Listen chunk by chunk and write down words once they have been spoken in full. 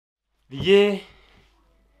The year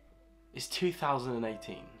is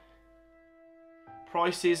 2018.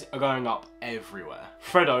 Prices are going up everywhere.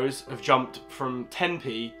 Freddos have jumped from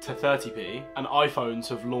 10p to 30p, and iPhones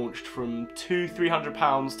have launched from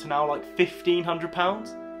 £200–300 to now like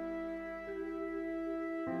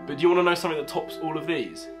 £1,500. But do you want to know something that tops all of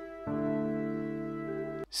these?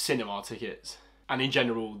 Cinema tickets. And in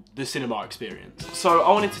general, the cinema experience. So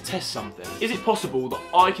I wanted to test something. Is it possible that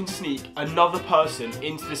I can sneak another person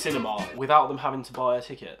into the cinema without them having to buy a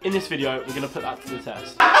ticket? In this video, we're going to put that to the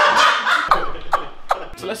test.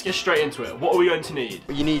 So let's get straight into it. What are we going to need?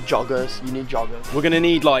 You need joggers, We're going to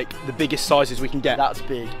need like the biggest sizes we can get. That's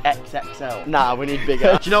big, XXL. Nah, we need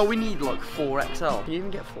bigger. Do you know what we need? Like 4XL. Can you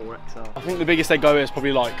even get 4XL? I think the biggest they go is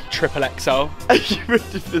probably like triple XL. Are you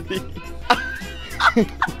ready for these?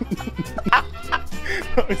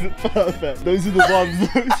 That isn't perfect. Those are the ones.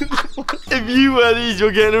 If you wear these,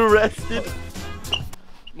 you're getting arrested.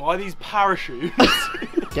 Why are these parachutes?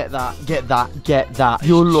 Get that.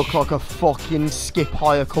 You'll look like a fucking skip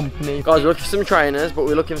hire company. Guys, we're looking for some trainers, but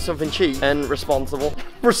we're looking for something cheap and responsible.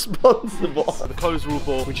 The clothes are all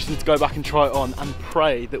bought. We just need to go back and try it on and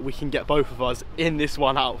pray that we can get both of us in this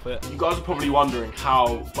one outfit. You guys are probably wondering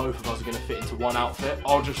how both of us are going to fit into one outfit.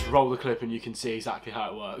 I'll just roll the clip and you can see exactly how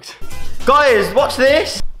it works. Guys, watch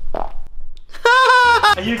this. Are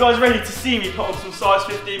you guys ready to see me put on some size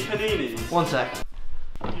 15 paninis? One sec.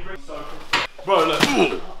 Bro, look.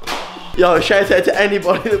 Yo, shout out to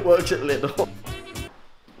anybody that works at Lidl.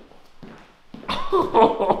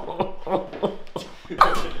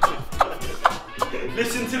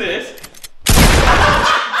 Listen to this.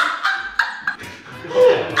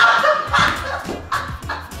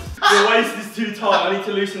 The waist is too tight. I need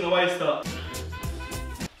to loosen the waist up.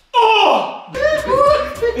 Oh! I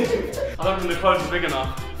don't think the clothes are big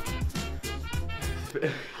enough.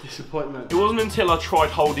 Disappointment. It wasn't until I tried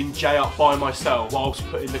holding Jay up by myself whilst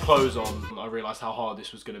putting the clothes on I realised how hard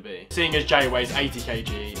this was going to be. Seeing as Jay weighs 80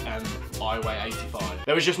 kg and I weigh 85.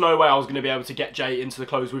 There was just no way I was going to be able to get Jay into the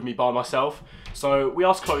clothes with me by myself. So we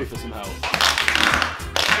asked Chloe for some help.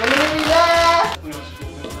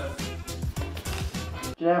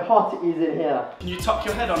 Do you know how hot it is in here? Can you tuck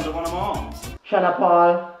your head under one of my arms? Shut up,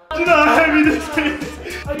 Paul. Do you know how heavy this is?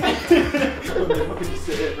 I can just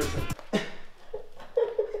sit here for a second.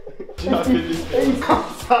 Do you know how good this is? You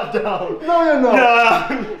sat down. No, you're not.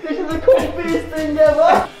 Yeah. This is the comfiest thing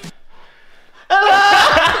ever.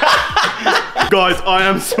 Guys, I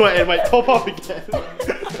am sweating. Wait, pop up again.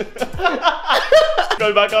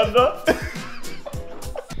 Go back under.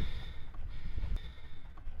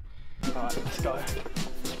 Alright, let's go.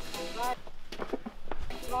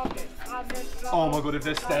 Oh my god, if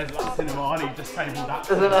there's stairs at the cinema, I need to disable that.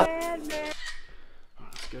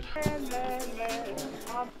 That's good.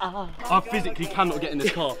 I physically cannot get in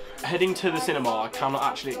this car. Heading to the cinema, I cannot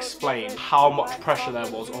actually explain how much pressure there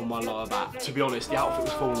was on my lower back. To be honest, the outfit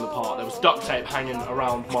was falling apart. There was duct tape hanging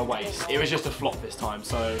around my waist. It was just a flop this time,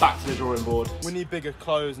 so back to the drawing board. We need bigger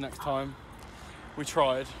clothes next time. We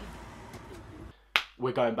tried.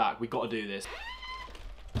 We're going back. We've got to do this.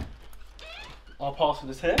 Our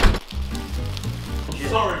password is here.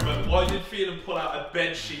 Sorry, but why did Phelan pull out a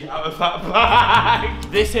bed sheet out of that bag?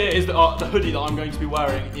 This here is the hoodie that I'm going to be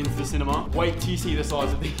wearing into the cinema. Wait till you see the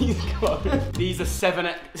size of these clothes. These are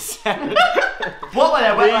 7x7. What were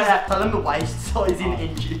they? Wait, tell them the waist size in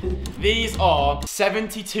inches. These are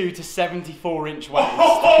 72 to 74 inch waist.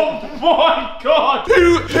 Oh my god!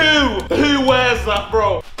 Who wears that,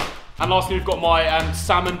 bro? And lastly, we've got my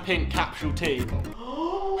salmon pink capsule tee.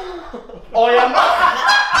 I am.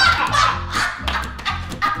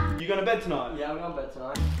 You going to bed tonight? Yeah, I'm going to bed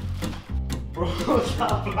tonight. Bro, what's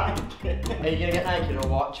that blanket? Are you going to get naked or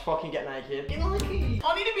what? Just fucking get naked. Get naked.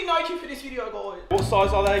 I need to be naked for this video, guys. What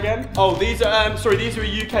size are they again? Oh, these are, sorry, these are a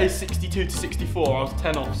UK 62 to 64. I was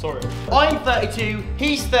 10 off, sorry. I'm 32,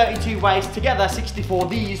 he's 32 waist, together 64.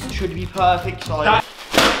 These should be perfect size.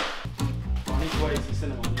 I need to wait to the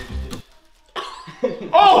cinema.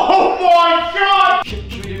 Oh my god! Should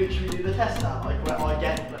we do the test now? Like where I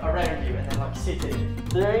get around you and then like sit in.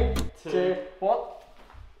 3, 2, 1.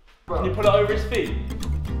 Can you put it over his feet?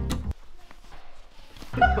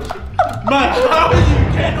 Man, how are you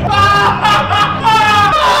getting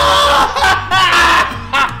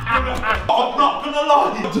I'm not gonna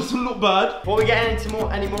lie, it doesn't look bad. Before we get into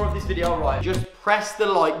any more of this video, right, just press the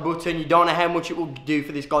like button. You don't know how much it will do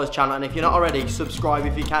for this guy's channel, and if you're not already, subscribe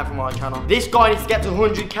if you can for my channel. This guy needs to get to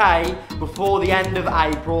 100k before the end of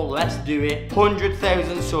April. Let's do it.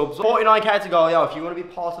 100,000 subs, 49k to go. Yo, if you want to be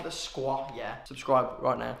part of the squad, yeah, subscribe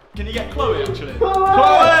right now. Can you get Chloe actually? Chloe!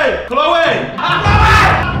 Chloe! Chloe!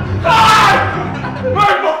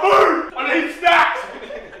 Where's my food? I need snacks!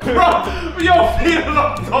 Bro, you're feeling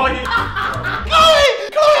like dying.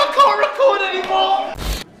 Chloe, I can't record anymore!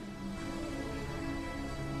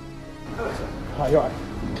 Hi, you alright?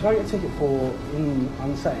 Can I get a ticket for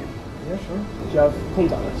Unsane? Yeah, sure. Do you have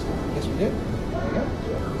contact list? Yes, we do. There you go.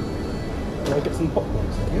 Can I get some popcorn?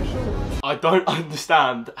 Yeah, sure. I don't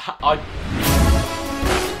understand.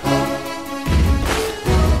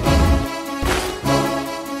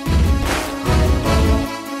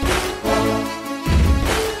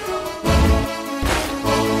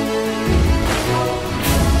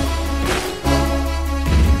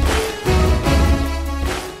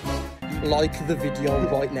 Like the video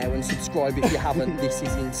right now and subscribe if you haven't. This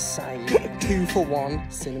is insane. 2 for 1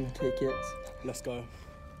 cinema tickets. Let's go.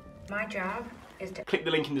 My job is to Click the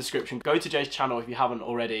link in the description, go to Jay's channel if you haven't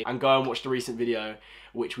already, and go and watch the recent video,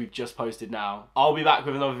 which we've just posted now. I'll be back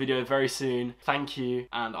with another video very soon. Thank you,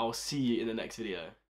 and I'll see you in the next video.